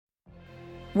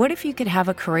What if you could have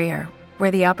a career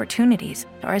where the opportunities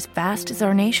are as vast as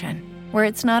our nation, where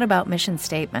it's not about mission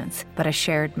statements, but a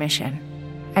shared mission?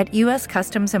 At U.S.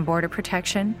 Customs and Border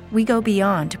Protection, we go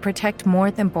beyond to protect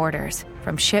more than borders.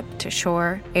 From ship to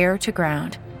shore, air to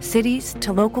ground, cities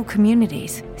to local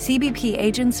communities, CBP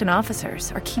agents and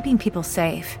officers are keeping people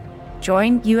safe.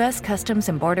 Join U.S. Customs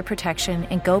and Border Protection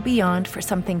and go beyond for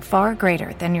something far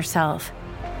greater than yourself.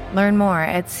 Learn more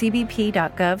at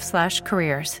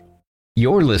cbp.gov/careers.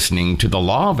 You're listening to the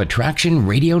Law of Attraction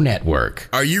Radio Network.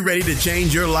 Are you ready to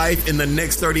change your life in the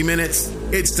next 30 minutes?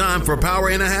 It's time for Power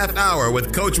in a Half Hour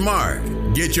with Coach Mark.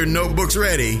 Get your notebooks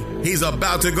ready. He's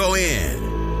about to go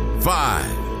in.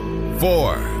 5,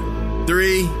 4,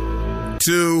 3,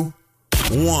 2,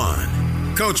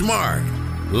 1. Coach Mark,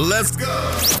 let's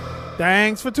go.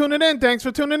 Thanks for tuning in.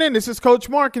 This is Coach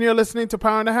Mark, and you're listening to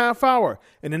Power in a Half Hour.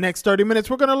 In the next 30 minutes,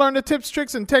 we're going to learn the tips,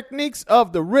 tricks, and techniques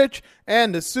of the rich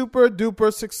and the super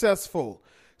duper successful.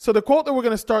 So the quote that we're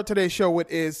going to start today's show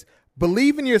with is,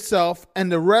 believe in yourself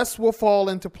and the rest will fall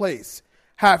into place.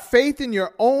 Have faith in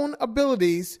your own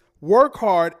abilities, work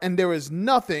hard, and there is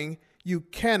nothing you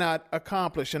cannot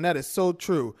accomplish. And that is so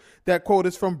true. That quote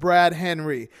is from Brad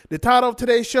Henry. The title of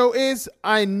today's show is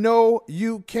I Know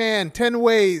You Can. 10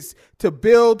 ways to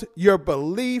build your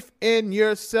belief in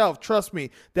yourself. Trust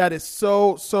me, that is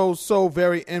so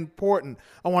very important.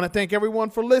 I want to thank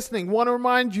everyone for listening. I want to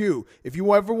remind you, if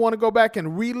you ever want to go back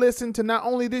and re-listen to not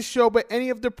only this show, but any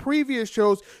of the previous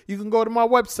shows, you can go to my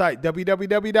website,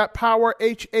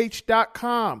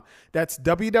 www.powerhh.com. That's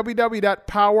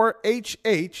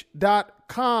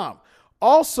www.powerhh.com.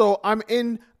 Also, I'm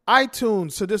in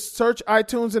iTunes. So just search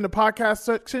iTunes in the podcast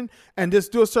section and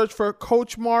just do a search for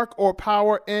Coach Mark or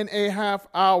Power in a Half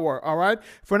Hour. All right.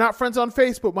 If we're not friends on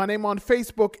Facebook, my name on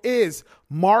Facebook is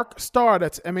Mark Starr.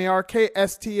 That's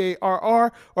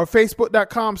MarkStarr, or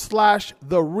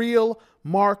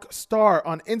Facebook.com/TheRealMarkStarr.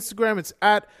 On Instagram, it's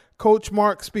at Coach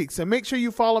Mark Speaks. And make sure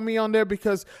you follow me on there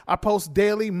because I post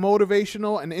daily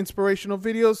motivational and inspirational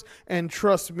videos. And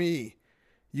trust me,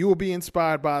 you will be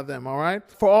inspired by them, all right?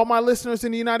 For all my listeners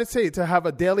in the United States, I have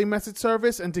a daily message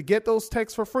service, and to get those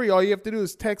texts for free, all you have to do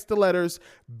is text the letters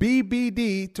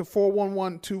BBD to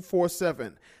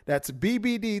 411247. That's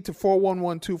BBD to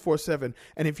 411247.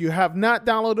 And if you have not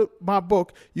downloaded my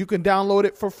book, you can download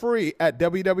it for free at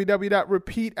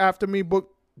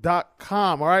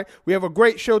www.repeataftermebook.com, all right? We have a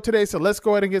great show today, so let's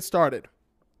go ahead and get started.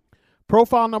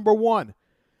 Profile number 1,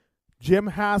 Jim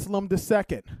Haslam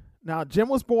II. Now, Jim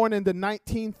was born in the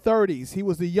 1930s. He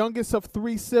was the youngest of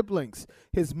 3 siblings.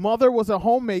 His mother was a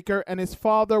homemaker, and his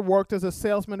father worked as a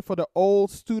salesman for the old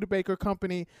Studebaker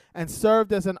Company and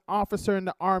served as an officer in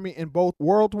the Army in both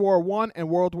World War I and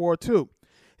World War II.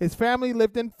 His family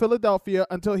lived in Philadelphia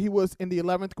until he was in the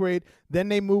 11th grade. Then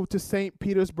they moved to St.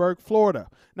 Petersburg, Florida.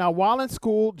 Now, while in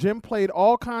school, Jim played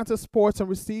all kinds of sports and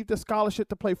received a scholarship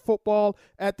to play football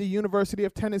at the University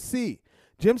of Tennessee.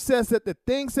 Jim says that the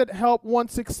things that help one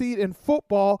succeed in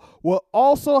football will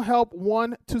also help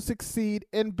one to succeed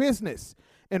in business.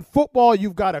 In football,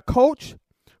 you've got a coach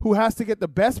who has to get the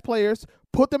best players,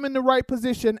 put them in the right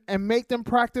position, and make them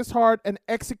practice hard and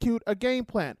execute a game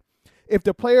plan. If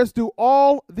the players do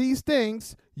all these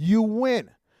things, you win.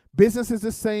 Business is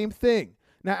the same thing.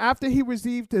 Now, after he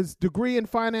received his degree in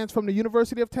finance from the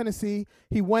University of Tennessee,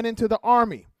 he went into the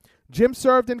Army. Jim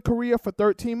served in Korea for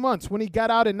 13 months. When he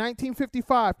got out in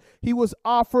 1955, he was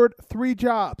offered 3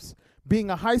 jobs: being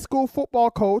a high school football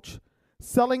coach,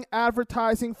 selling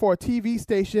advertising for a TV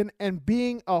station, and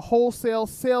being a wholesale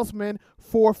salesman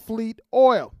for Fleet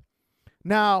Oil.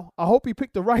 Now, I hope he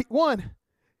picked the right one,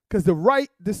 because the right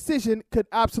decision could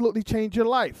absolutely change your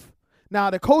life. Now,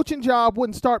 the coaching job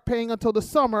wouldn't start paying until the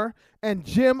summer, and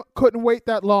Jim couldn't wait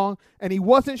that long, and he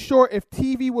wasn't sure if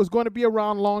TV was going to be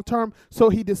around long term, so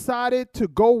he decided to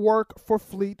go work for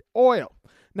Fleet Oil.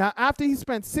 Now, after he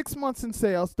spent 6 months in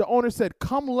sales, the owner said,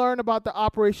 come learn about the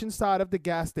operations side of the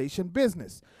gas station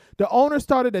business. The owner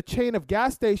started a chain of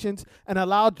gas stations and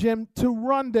allowed Jim to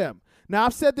run them. Now,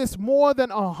 I've said this more than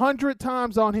 100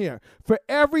 times on here. For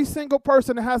every single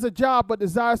person that has a job but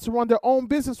desires to run their own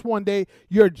business one day,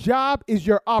 your job is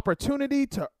your opportunity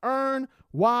to earn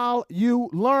while you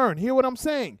learn. Hear what I'm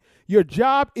saying? Your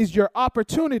job is your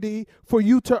opportunity for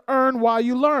you to earn while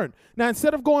you learn. Now,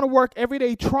 instead of going to work every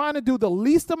day trying to do the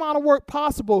least amount of work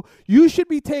possible, you should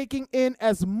be taking in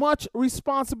as much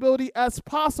responsibility as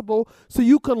possible so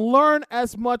you can learn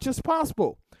as much as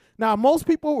possible. Now, most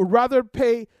people would rather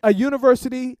pay a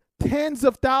university tens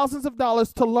of thousands of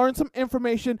dollars to learn some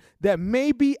information that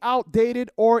may be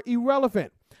outdated or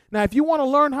irrelevant. Now, if you want to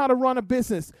learn how to run a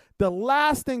business, the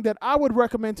last thing that I would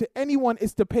recommend to anyone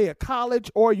is to pay a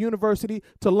college or a university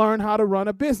to learn how to run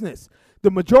a business.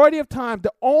 The majority of time,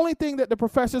 the only thing that the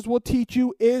professors will teach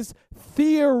you is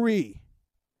theory.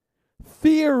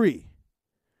 Theory.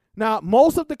 Now,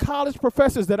 most of the college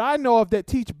professors that I know of that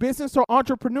teach business or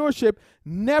entrepreneurship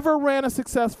never ran a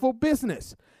successful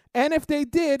business. And if they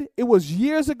did, it was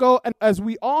years ago. And as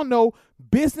we all know,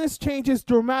 business changes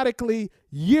dramatically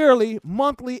yearly,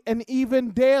 monthly, and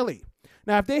even daily.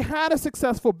 Now, if they had a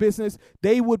successful business,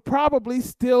 they would probably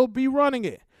still be running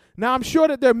it. Now, I'm sure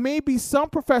that there may be some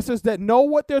professors that know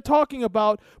what they're talking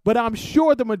about, but I'm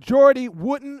sure the majority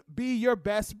wouldn't be your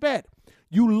best bet.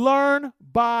 You learn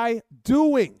by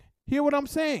doing. Hear what I'm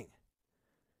saying?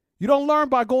 You don't learn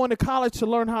by going to college to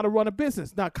learn how to run a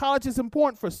business. Now, college is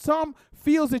important for some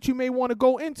fields that you may want to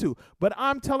go into, but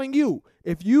I'm telling you,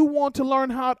 if you want to learn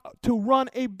how to run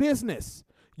a business,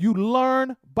 you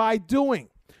learn by doing.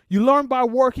 You learn by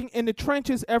working in the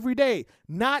trenches every day,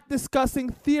 not discussing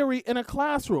theory in a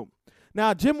classroom.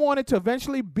 Now, Jim wanted to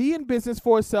eventually be in business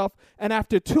for himself, and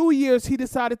after 2 years, he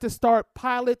decided to start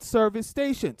Pilot Service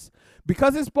Stations.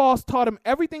 Because his boss taught him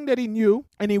everything that he knew,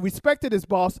 and he respected his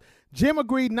boss, Jim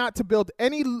agreed not to build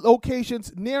any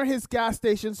locations near his gas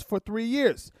stations for 3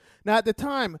 years. Now, at the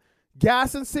time,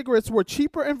 gas and cigarettes were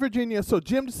cheaper in Virginia, so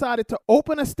Jim decided to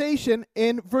open a station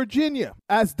in Virginia,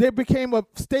 as there became a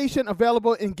station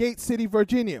available in Gate City,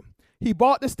 Virginia. He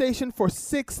bought the station for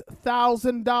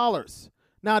 $6,000.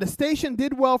 Now, the station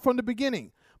did well from the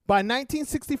beginning. By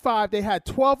 1965, they had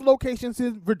 12 locations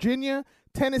in Virginia,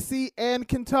 Tennessee, and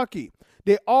Kentucky.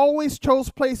 They always chose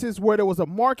places where there was a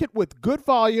market with good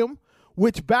volume,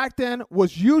 which back then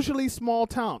was usually small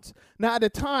towns. Now, at the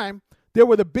time, there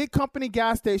were the big company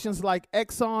gas stations like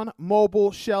Exxon,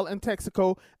 Mobil, Shell, and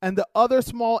Texaco, and the other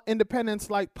small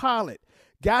independents like Pilot.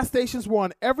 Gas stations were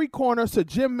on every corner, so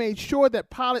Jim made sure that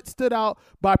Pilot stood out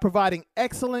by providing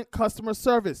excellent customer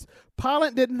service.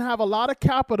 Pilot didn't have a lot of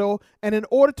capital, and in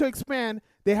order to expand,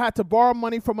 they had to borrow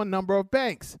money from a number of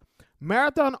banks.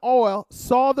 Marathon Oil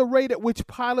saw the rate at which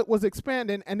Pilot was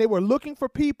expanding, and they were looking for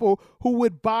people who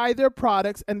would buy their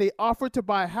products, and they offered to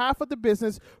buy half of the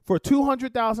business for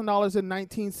 $200,000 in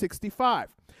 1965.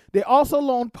 They also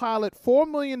loaned Pilot $4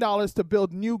 million to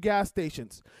build new gas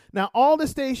stations. Now, all the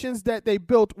stations that they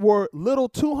built were little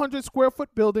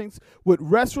 200-square-foot buildings with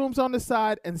restrooms on the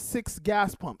side and 6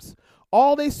 gas pumps.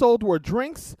 All they sold were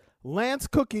drinks, Lance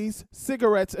cookies,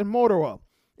 cigarettes, and motor oil.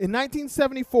 In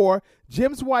 1974,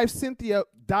 Jim's wife, Cynthia,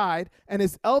 died, and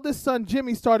his eldest son,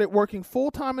 Jimmy, started working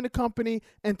full-time in the company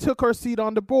and took her seat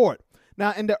on the board.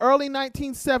 Now, in the early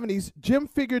 1970s, Jim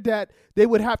figured that they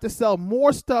would have to sell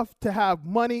more stuff to have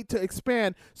money to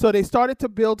expand, so they started to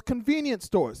build convenience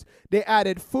stores. They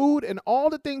added food and all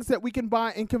the things that we can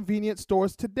buy in convenience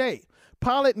stores today.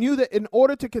 Pilot knew that in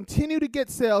order to continue to get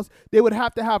sales, they would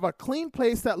have to have a clean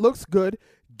place that looks good,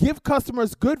 give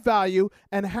customers good value,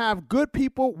 and have good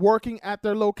people working at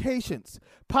their locations.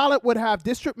 Pilot would have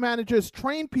district managers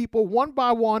train people one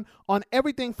by one on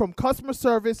everything from customer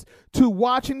service to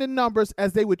watching the numbers,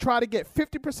 as they would try to get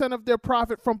 50% of their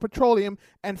profit from petroleum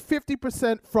and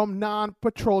 50% from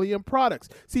non-petroleum products.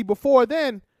 See, before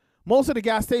then, most of the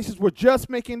gas stations were just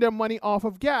making their money off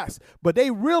of gas, but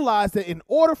they realized that in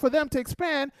order for them to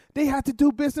expand, they had to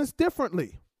do business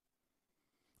differently.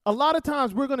 A lot of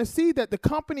times we're going to see that the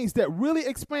companies that really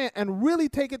expand and really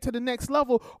take it to the next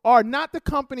level are not the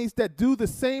companies that do the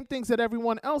same things that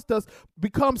everyone else does,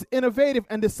 becomes innovative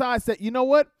and decides that, you know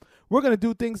what, we're going to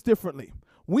do things differently.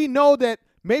 We know that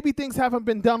maybe things haven't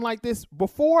been done like this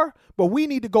before, but we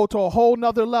need to go to a whole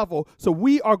nother level, so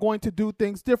we are going to do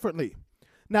things differently.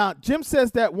 Now, Jim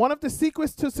says that one of the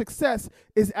secrets to success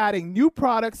is adding new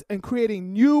products and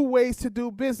creating new ways to do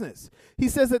business. He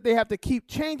says that they have to keep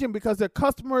changing because their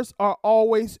customers are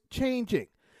always changing.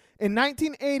 In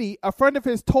 1980, a friend of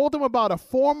his told him about a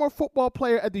former football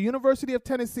player at the University of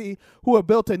Tennessee who had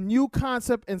built a new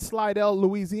concept in Slidell,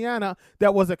 Louisiana,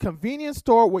 that was a convenience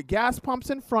store with gas pumps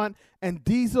in front and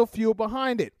diesel fuel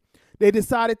behind it. They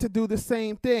decided to do the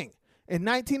same thing. In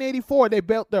 1984, they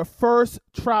built their first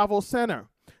travel center.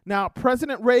 Now,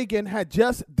 President Reagan had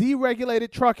just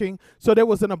deregulated trucking, so there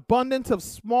was an abundance of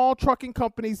small trucking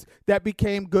companies that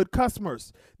became good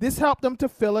customers. This helped them to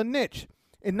fill a niche.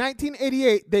 In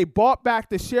 1988, they bought back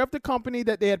the share of the company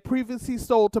that they had previously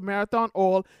sold to Marathon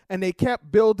Oil, and they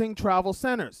kept building travel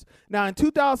centers. Now, in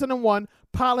 2001,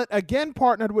 Pilot again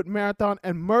partnered with Marathon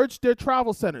and merged their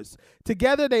travel centers.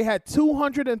 Together, they had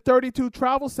 232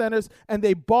 travel centers, and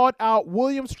they bought out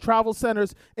Williams Travel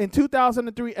Centers in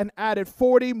 2003 and added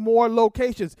 40 more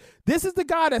locations. This is the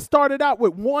guy that started out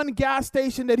with one gas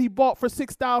station that he bought for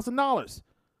 $6,000.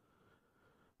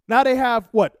 Now they have,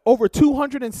 over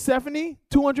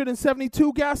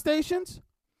 272 gas stations?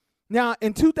 Now,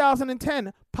 in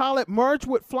 2010, Pilot merged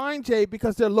with Flying J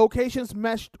because their locations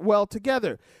meshed well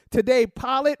together. Today,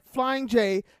 Pilot Flying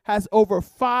J has over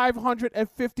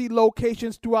 550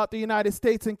 locations throughout the United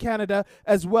States and Canada,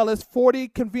 as well as 40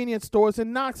 convenience stores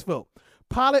in Knoxville.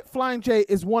 Pilot Flying J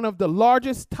is one of the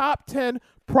largest top 10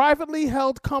 privately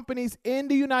held companies in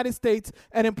the United States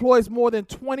and employs more than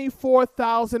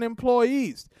 24,000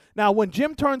 employees. Now, when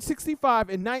Jim turned 65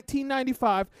 in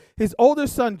 1995, his older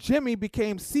son Jimmy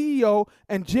became CEO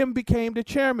and Jim became the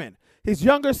chairman. His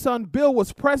younger son Bill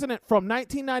was president from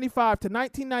 1995 to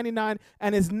 1999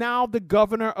 and is now the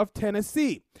governor of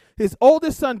Tennessee. His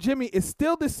oldest son Jimmy is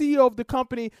still the CEO of the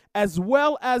company as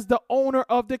well as the owner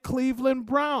of the Cleveland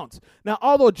Browns. Now,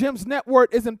 although Jim's net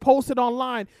worth isn't posted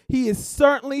online, he is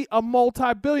certainly a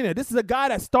multi-billionaire. This is a guy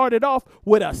that started off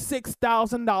with a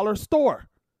 $6,000 store.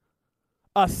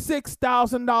 A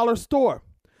 $6,000 store.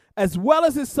 As well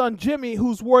as his son Jimmy,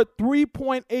 who's worth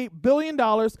 $3.8 billion,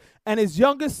 and his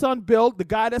youngest son Bill, the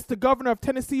guy that's the governor of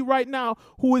Tennessee right now,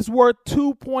 who is worth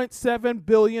 $2.7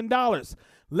 billion.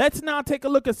 Let's now take a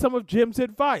look at some of Jim's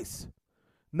advice.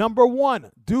 Number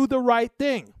 1, do the right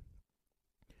thing.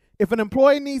 If an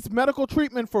employee needs medical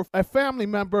treatment for a family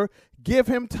member, give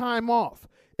him time off.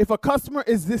 If a customer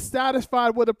is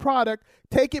dissatisfied with a product,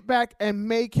 take it back and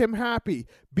make him happy.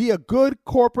 Be a good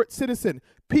corporate citizen.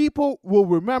 People will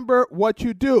remember what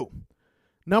you do.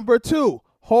 Number 2,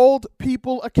 hold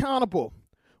people accountable.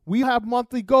 We have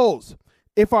monthly goals.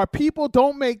 If our people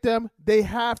don't make them, they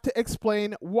have to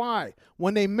explain why.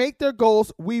 When they make their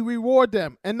goals, we reward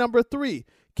them. And number 3,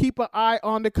 keep an eye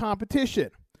on the competition.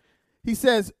 He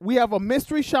says, we have a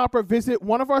mystery shopper visit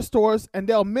one of our stores and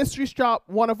they'll mystery shop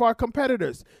one of our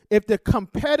competitors. If the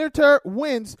competitor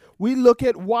wins, we look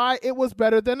at why it was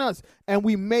better than us and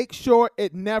we make sure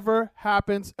it never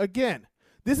happens again.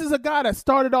 This is a guy that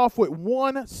started off with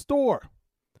one store.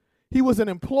 He was an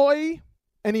employee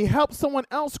and he helped someone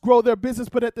else grow their business,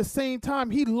 but at the same time,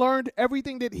 he learned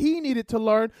everything that he needed to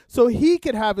learn so he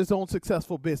could have his own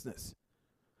successful business.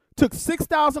 Took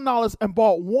 $6,000 and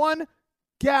bought one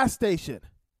gas station.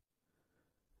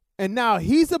 And now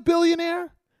he's a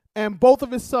billionaire and both of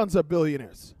his sons are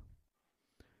billionaires.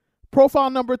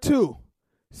 Profile number 2,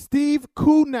 Steve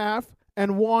Kunath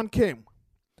and Juan Kim.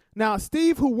 Now,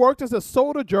 Steve, who worked as a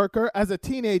soda jerker as a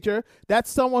teenager,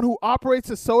 that's someone who operates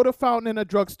a soda fountain in a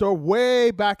drugstore way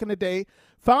back in the day,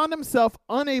 found himself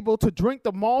unable to drink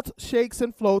the malt shakes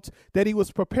and floats that he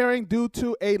was preparing due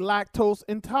to a lactose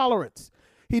intolerance.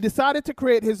 He decided to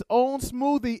create his own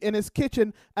smoothie in his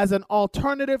kitchen as an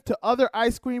alternative to other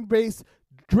ice cream-based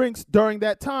drinks during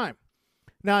that time.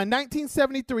 Now, in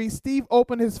 1973, Steve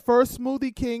opened his first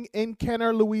Smoothie King in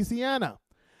Kenner, Louisiana.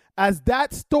 As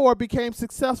that store became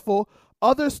successful,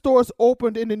 other stores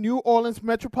opened in the New Orleans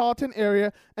metropolitan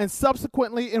area and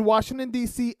subsequently in Washington,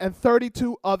 D.C. and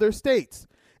 32 other states.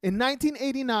 In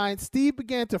 1989, Steve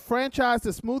began to franchise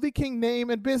the Smoothie King name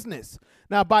and business.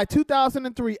 Now, by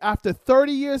 2003, after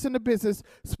 30 years in the business,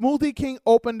 Smoothie King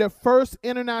opened their first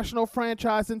international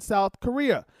franchise in South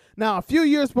Korea. Now, a few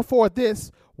years before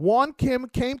this, Juan Kim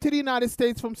came to the United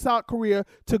States from South Korea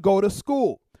to go to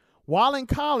school. While in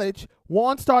college,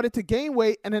 Juan started to gain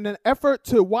weight, and in an effort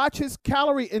to watch his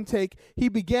calorie intake, he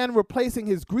began replacing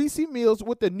his greasy meals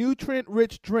with the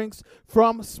nutrient-rich drinks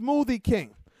from Smoothie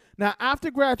King. Now, after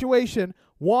graduation,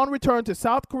 Juan returned to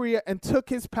South Korea and took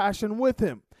his passion with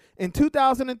him. In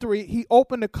 2003, he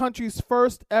opened the country's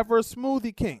first ever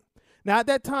Smoothie King. Now, at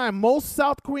that time, most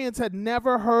South Koreans had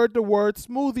never heard the word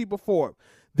smoothie before.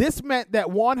 This meant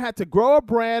that Juan had to grow a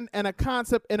brand and a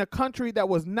concept in a country that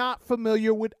was not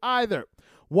familiar with either.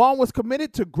 Juan was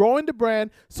committed to growing the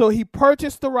brand, so he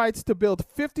purchased the rights to build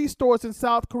 50 stores in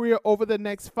South Korea over the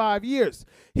next 5 years.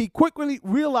 He quickly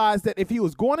realized that if he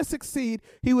was going to succeed,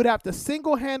 he would have to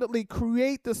single-handedly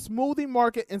create the smoothie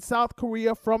market in South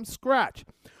Korea from scratch.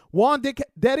 Juan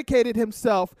dedicated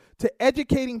himself to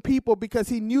educating people because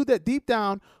he knew that deep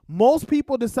down, most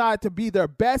people decide to be their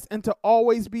best and to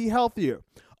always be healthier.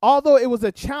 Although it was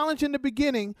a challenge in the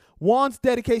beginning, Juan's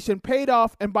dedication paid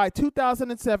off, and by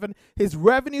 2007, his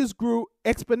revenues grew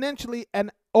exponentially,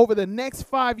 and over the next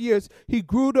 5 years, he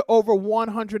grew to over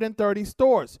 130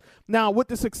 stores. Now, with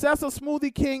the success of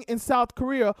Smoothie King in South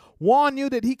Korea, Juan knew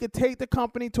that he could take the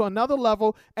company to another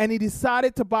level, and he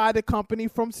decided to buy the company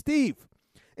from Steve.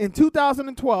 In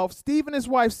 2012, Steve and his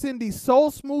wife Cindy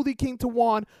sold Smoothie King to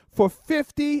Juan for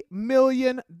 $50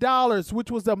 million,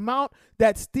 which was the amount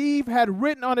that Steve had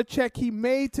written on a check he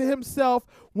made to himself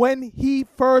when he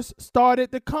first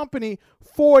started the company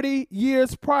 40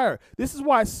 years prior. This is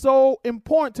why it's so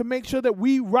important to make sure that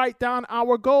we write down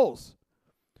our goals.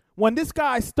 When this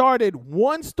guy started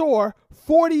one store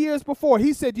 40 years before,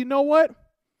 he said, you know what?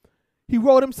 He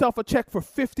wrote himself a check for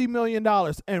 $50 million,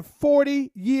 and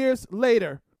 40 years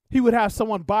later, he would have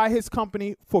someone buy his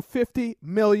company for $50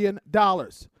 million.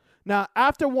 Now,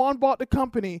 after Juan bought the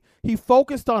company, he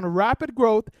focused on rapid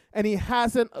growth, and he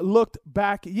hasn't looked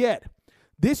back yet.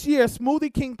 This year,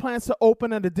 Smoothie King plans to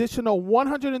open an additional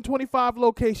 125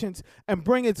 locations and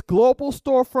bring its global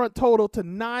storefront total to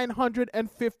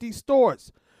 950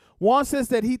 stores. Juan says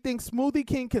that he thinks Smoothie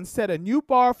King can set a new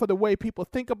bar for the way people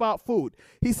think about food.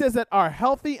 He says that our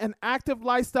healthy and active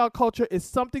lifestyle culture is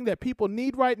something that people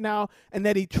need right now, and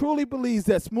that he truly believes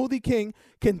that Smoothie King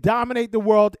can dominate the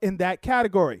world in that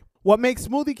category. What makes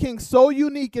Smoothie King so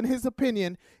unique, in his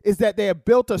opinion, is that they have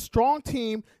built a strong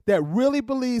team that really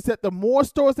believes that the more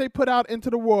stores they put out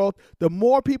into the world, the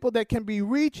more people that can be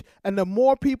reached and the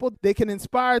more people they can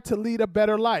inspire to lead a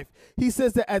better life. He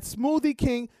says that at Smoothie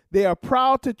King, they are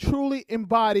proud to truly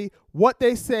embody what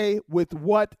they say with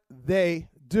what they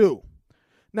do.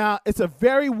 Now, it's a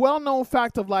very well-known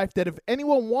fact of life that if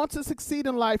anyone wants to succeed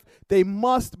in life, they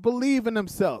must believe in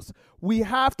themselves. We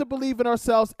have to believe in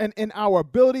ourselves and in our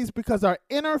abilities, because our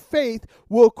inner faith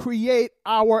will create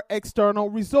our external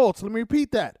results. Let me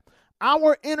repeat that.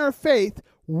 Our inner faith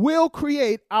will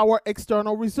create our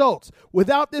external results.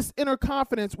 Without this inner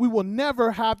confidence, we will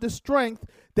never have the strength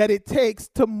that it takes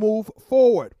to move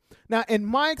forward. Now, in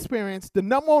my experience, the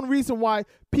number one reason why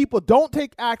people don't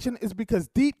take action is because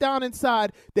deep down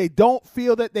inside, they don't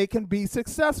feel that they can be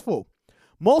successful.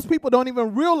 Most people don't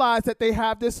even realize that they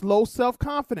have this low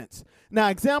self-confidence. Now,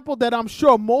 example that I'm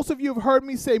sure most of you have heard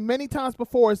me say many times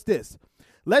before is this.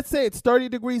 Let's say it's 30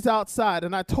 degrees outside,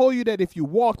 and I told you that if you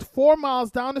walked 4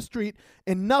 miles down the street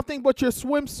in nothing but your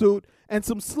swimsuit and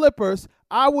some slippers,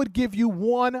 I would give you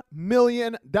 $1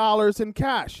 million in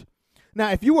cash.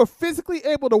 Now, if you were physically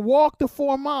able to walk the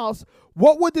 4 miles,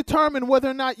 what would determine whether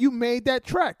or not you made that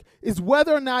trek is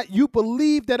whether or not you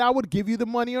believe that I would give you the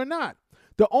money or not.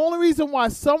 The only reason why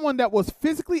someone that was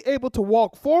physically able to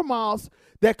walk 4 miles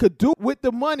that could do with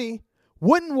the money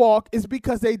wouldn't walk is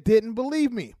because they didn't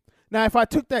believe me. Now, if I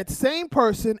took that same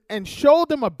person and showed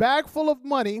them a bag full of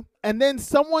money, and then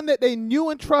someone that they knew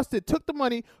and trusted took the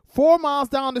money 4 miles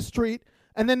down the street,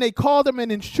 and then they called them and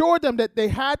ensured them that they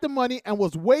had the money and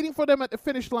was waiting for them at the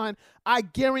finish line, I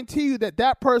guarantee you that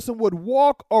that person would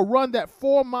walk or run that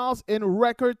 4 miles in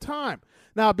record time.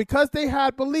 Now, because they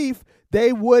had belief,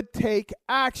 they would take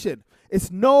action.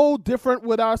 It's no different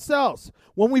with ourselves.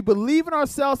 When we believe in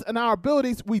ourselves and our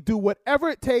abilities, we do whatever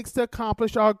it takes to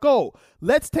accomplish our goal.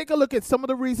 Let's take a look at some of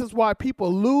the reasons why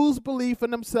people lose belief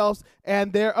in themselves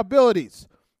and their abilities.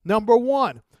 Number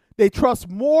one, they trust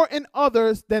more in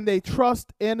others than they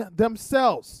trust in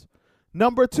themselves.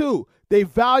 Number two, they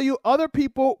value other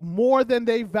people more than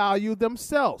they value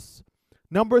themselves.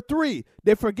 Number three,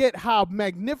 they forget how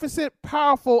magnificent,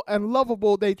 powerful, and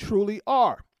lovable they truly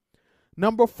are.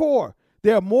 Number four,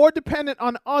 they are more dependent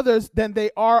on others than they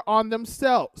are on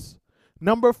themselves.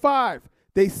 Number five,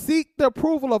 they seek the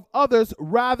approval of others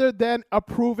rather than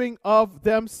approving of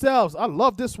themselves. I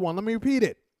love this one. Let me repeat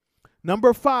it.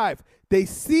 Number five, they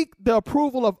seek the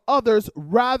approval of others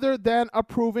rather than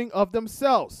approving of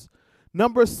themselves.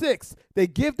 Number six, they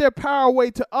give their power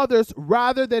away to others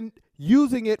rather than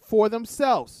using it for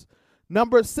themselves.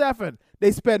 Number seven,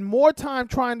 they spend more time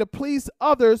trying to please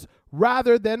others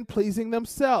rather than pleasing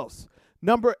themselves.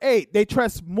 Number eight, they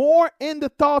trust more in the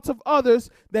thoughts of others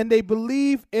than they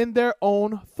believe in their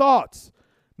own thoughts.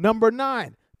 Number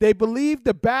nine, they believe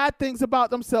the bad things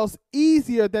about themselves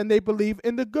easier than they believe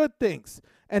in the good things.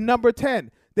 And number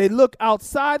 10, they look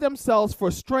outside themselves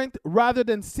for strength rather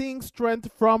than seeing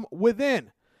strength from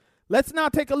within. Let's now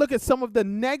take a look at some of the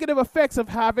negative effects of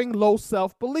having low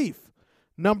self-belief.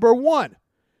 Number one,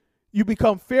 you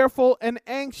become fearful and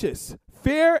anxious.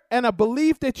 Fear and a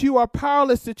belief that you are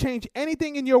powerless to change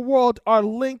anything in your world are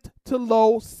linked to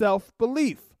low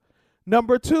self-belief.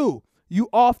 Number two, you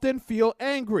often feel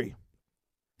angry.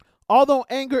 Although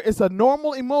anger is a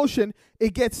normal emotion,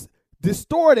 it gets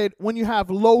distorted when you have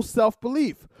low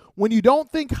self-belief. When you don't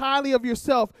think highly of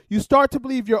yourself, you start to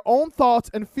believe your own thoughts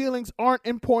and feelings aren't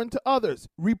important to others.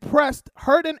 Repressed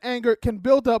hurt and anger can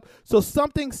build up, so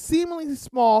something seemingly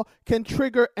small can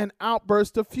trigger an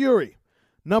outburst of fury.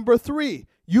 Number 3,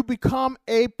 you become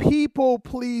a people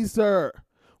pleaser.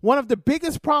 One of the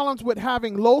biggest problems with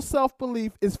having low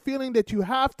self-belief is feeling that you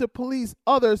have to please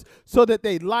others so that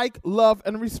they like, love,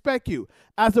 and respect you.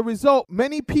 As a result,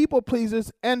 many people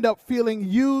pleasers end up feeling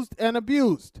used and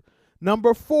abused.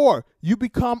 Number 4, you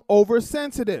become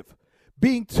oversensitive.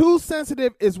 Being too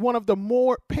sensitive is one of the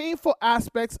more painful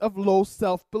aspects of low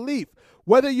self-belief.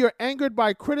 Whether you're angered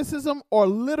by criticism or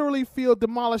literally feel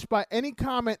demolished by any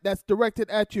comment that's directed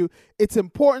at you, it's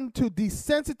important to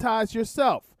desensitize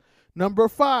yourself. Number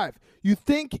 5, you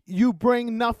think you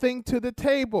bring nothing to the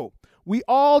table. We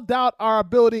all doubt our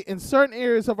ability in certain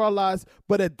areas of our lives,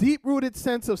 but a deep-rooted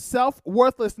sense of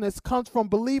self-worthlessness comes from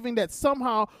believing that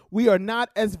somehow we are not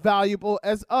as valuable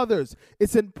as others.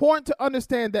 It's important to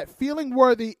understand that feeling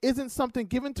worthy isn't something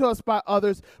given to us by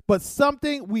others, but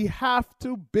something we have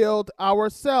to build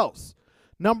ourselves.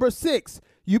 Number 6,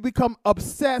 you become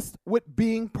obsessed with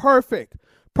being perfect.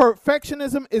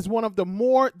 Perfectionism is one of the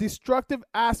more destructive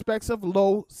aspects of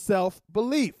low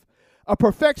self-belief. A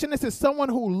perfectionist is someone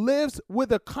who lives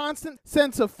with a constant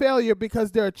sense of failure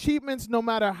because their achievements, no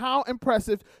matter how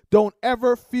impressive, don't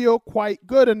ever feel quite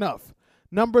good enough.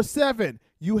 Number 7,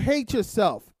 you hate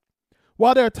yourself.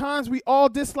 While there are times we all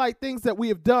dislike things that we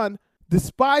have done,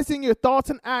 despising your thoughts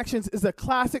and actions is a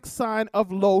classic sign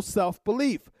of low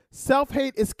self-belief.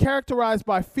 Self-hate is characterized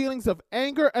by feelings of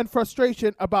anger and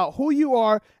frustration about who you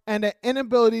are and an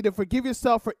inability to forgive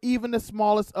yourself for even the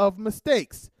smallest of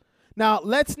mistakes. Now,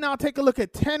 let's now take a look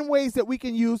at 10 ways that we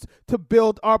can use to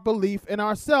build our belief in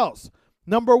ourselves.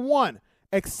 Number 1,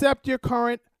 accept your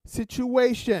current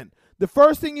situation. The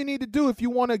first thing you need to do if you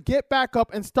want to get back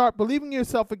up and start believing in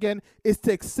yourself again is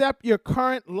to accept your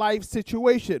current life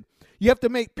situation. You have to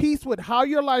make peace with how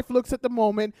your life looks at the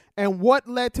moment and what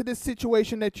led to this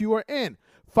situation that you are in.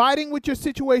 Fighting with your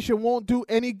situation won't do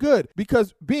any good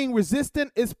because being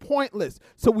resistant is pointless.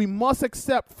 So we must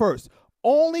accept first.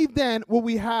 Only then will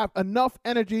we have enough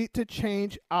energy to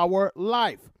change our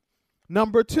life.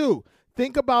 Number 2,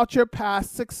 think about your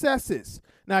past successes.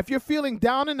 Now, if you're feeling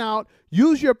down and out,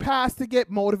 use your past to get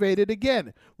motivated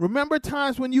again. Remember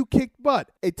times when you kicked butt,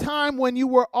 a time when you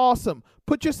were awesome.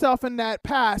 Put yourself in that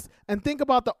past and think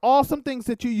about the awesome things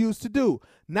that you used to do.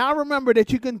 Now remember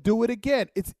that you can do it again.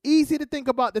 It's easy to think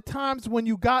about the times when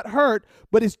you got hurt,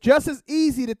 but it's just as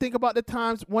easy to think about the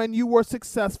times when you were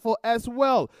successful as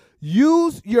well.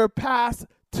 Use your past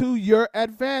to your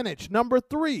advantage. Number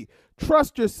 3,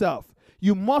 trust yourself.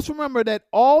 You must remember that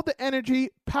all the energy,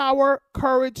 power,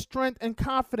 courage, strength, and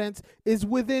confidence is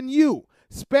within you.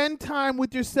 Spend time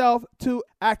with yourself to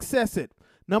access it.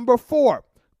 Number 4,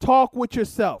 talk with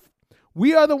yourself.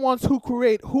 We are the ones who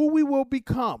create who we will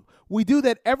become. We do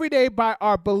that every day by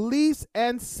our beliefs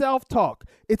and self-talk.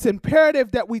 It's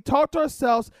imperative that we talk to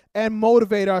ourselves and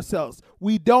motivate ourselves.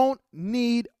 We don't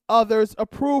need others'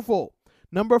 approval.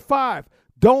 Number 5,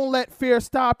 don't let fear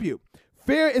stop you.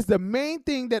 Fear is the main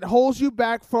thing that holds you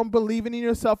back from believing in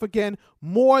yourself again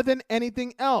more than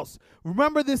anything else.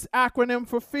 Remember this acronym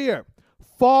for fear: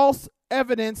 false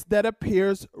evidence that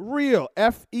appears real,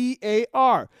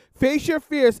 FEAR. Face your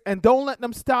fears and don't let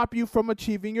them stop you from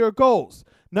achieving your goals.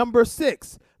 Number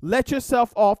 6, let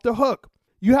yourself off the hook.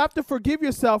 You have to forgive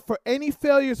yourself for any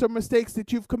failures or mistakes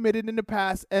that you've committed in the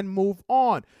past and move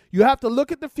on. You have to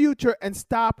look at the future and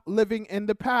stop living in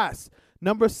the past.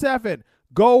 Number 7,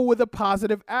 go with a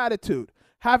positive attitude.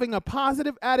 Having a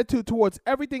positive attitude towards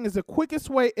everything is the quickest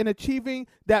way in achieving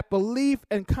that belief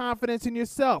and confidence in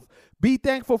yourself. Be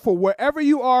thankful for wherever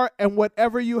you are and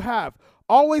whatever you have.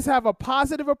 Always have a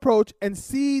positive approach and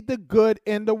see the good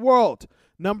in the world.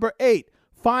 Number 8,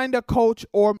 find a coach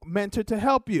or mentor to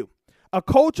help you. A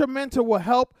coach or mentor will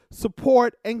help,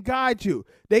 support, and guide you.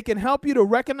 They can help you to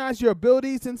recognize your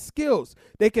abilities and skills.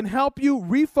 They can help you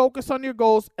refocus on your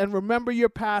goals and remember your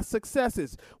past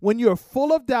successes. When you're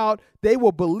full of doubt, they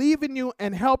will believe in you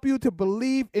and help you to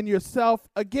believe in yourself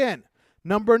again.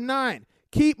 Number 9,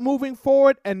 keep moving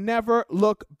forward and never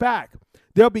look back.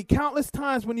 There'll be countless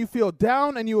times when you feel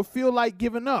down and you will feel like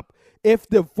giving up. If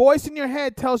the voice in your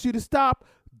head tells you to stop,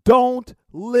 don't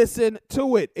listen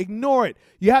to it. Ignore it.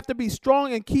 You have to be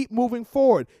strong and keep moving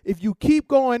forward. If you keep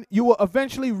going, you will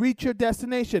eventually reach your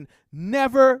destination.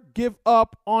 Never give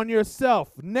up on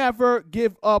yourself. Never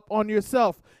give up on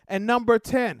yourself. And number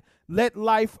 10, let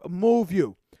life move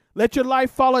you. Let your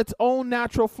life follow its own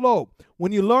natural flow.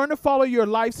 When you learn to follow your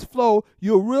life's flow,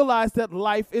 you'll realize that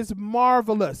life is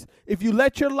marvelous. If you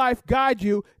let your life guide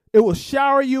you, It will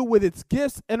shower you with its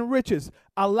gifts and riches.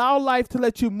 Allow life to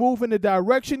let you move in the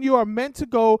direction you are meant to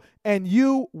go, and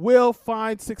you will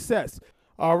find success.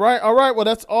 All right. Well,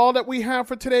 that's all that we have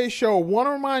for today's show. Want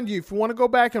to remind you, if you want to go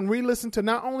back and re-listen to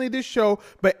not only this show,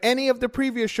 but any of the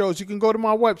previous shows, you can go to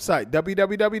my website,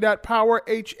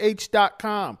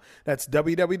 www.powerhh.com. That's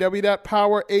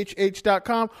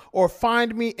www.powerhh.com, or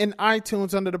find me in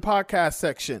iTunes under the podcast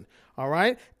section. All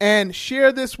right. And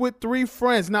share this with 3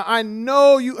 friends. Now, I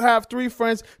know you have 3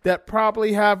 friends that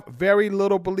probably have very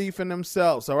little belief in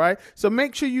themselves. All right. So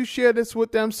make sure you share this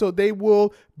with them so they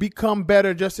will become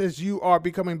better just as you are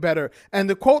becoming better. And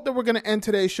the quote that we're going to end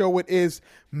today's show with is,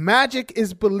 magic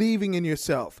is believing in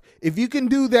yourself. If you can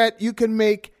do that, you can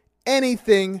make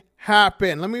anything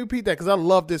happen. Let me repeat that because I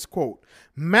love this quote.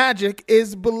 Magic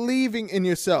is believing in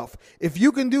yourself. If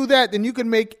you can do that, then you can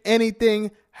make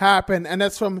anything happen. And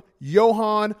that's from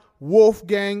Johann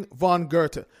Wolfgang von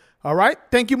Goethe. All right.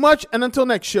 Thank you much. And until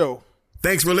next show.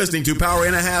 Thanks for listening to Power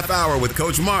in a Half Hour with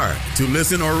Coach Mark. To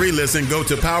listen or re-listen, go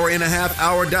to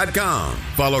powerinhalfhour.com.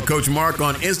 Follow Coach Mark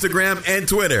on Instagram and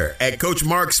Twitter at Coach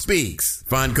Mark Speaks.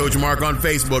 Find Coach Mark on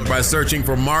Facebook by searching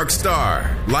for Mark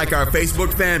Starr. Like our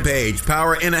Facebook fan page,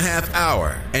 Power in a Half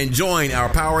Hour, and join our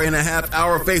Power in a Half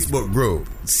Hour Facebook group.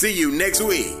 See you next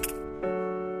week.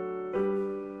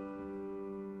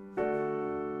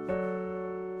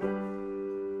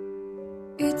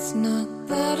 It's not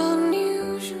that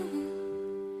unusual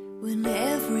when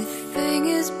everything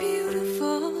is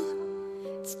beautiful.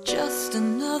 It's just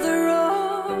another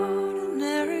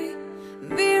ordinary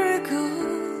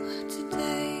miracle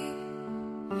today.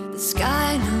 The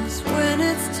sky knows when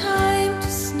it's time to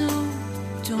snow.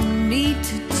 Don't need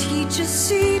to teach a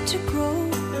seed to grow.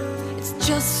 It's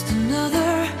just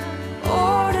another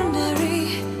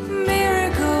ordinary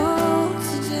miracle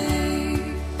today.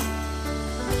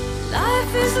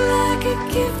 Life is like a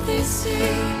gift, they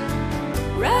say,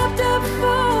 wrapped up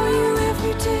for you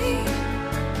every day.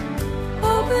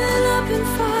 Open up and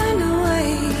find a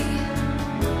way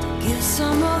to give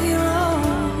some of your own.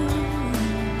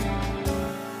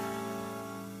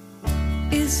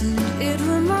 Isn't it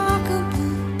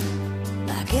remarkable?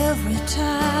 Like every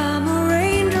time a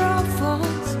raindrop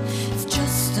falls, it's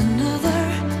just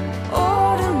another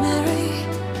ordinary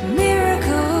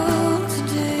miracle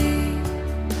today.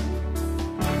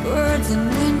 Birds in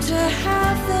winter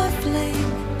have their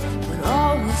flame, but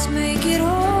always make it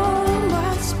home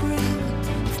by spring.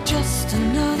 It's just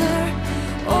another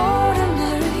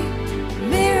ordinary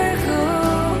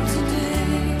miracle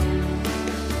today.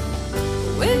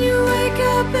 When you wake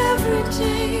up every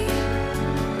day,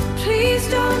 please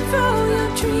don't throw your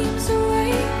dreams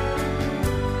away.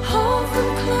 Hold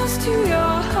them close to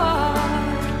your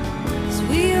heart, 'cause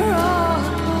we are all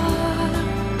part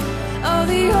of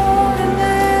the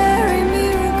ordinary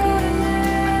miracle.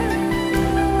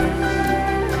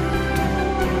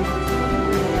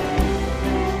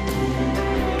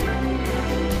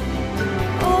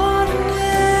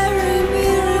 Ordinary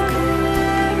miracle.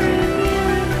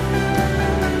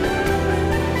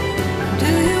 Do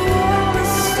you want to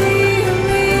see a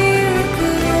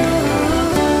miracle?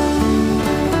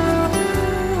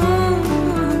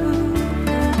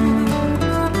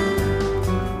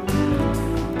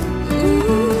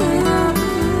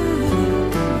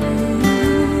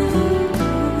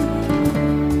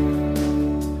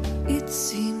 It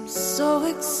seems so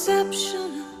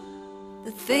exceptional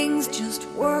that things just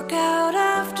work out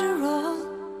after all.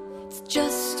 It's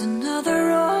just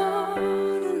another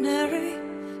ordinary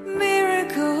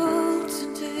miracle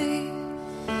today.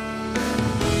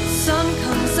 Sun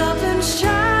comes up and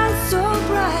shines so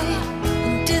bright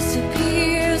and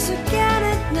disappears again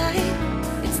at night.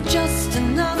 It's just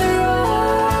another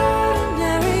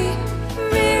ordinary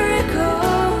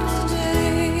miracle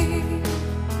today.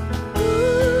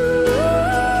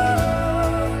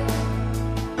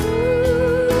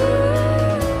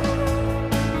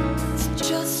 It's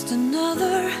just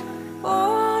another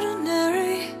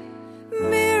ordinary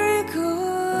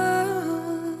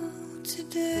miracle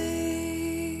today.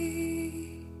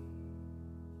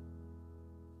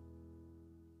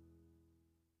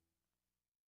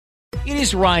 It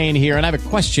is Ryan here, and I have a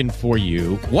question for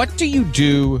you. What do you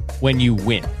do when you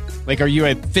win? Like, are you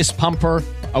a fist pumper,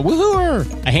 a woo-hooer,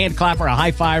 a hand clapper, a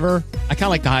high fiver? I kind of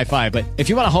like the high five, but if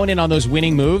you want to hone in on those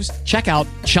winning moves, check out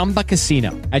Chumba Casino.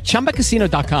 At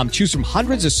ChumbaCasino.com, choose from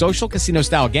hundreds of social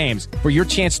casino-style games for your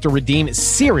chance to redeem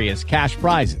serious cash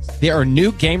prizes. There are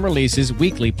new game releases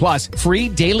weekly, plus free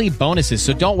daily bonuses.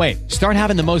 So don't wait. Start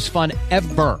having the most fun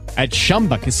ever at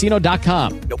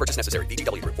ChumbaCasino.com. No purchase necessary.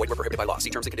 VGW Group. Void where prohibited by law. See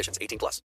terms and conditions. 18+.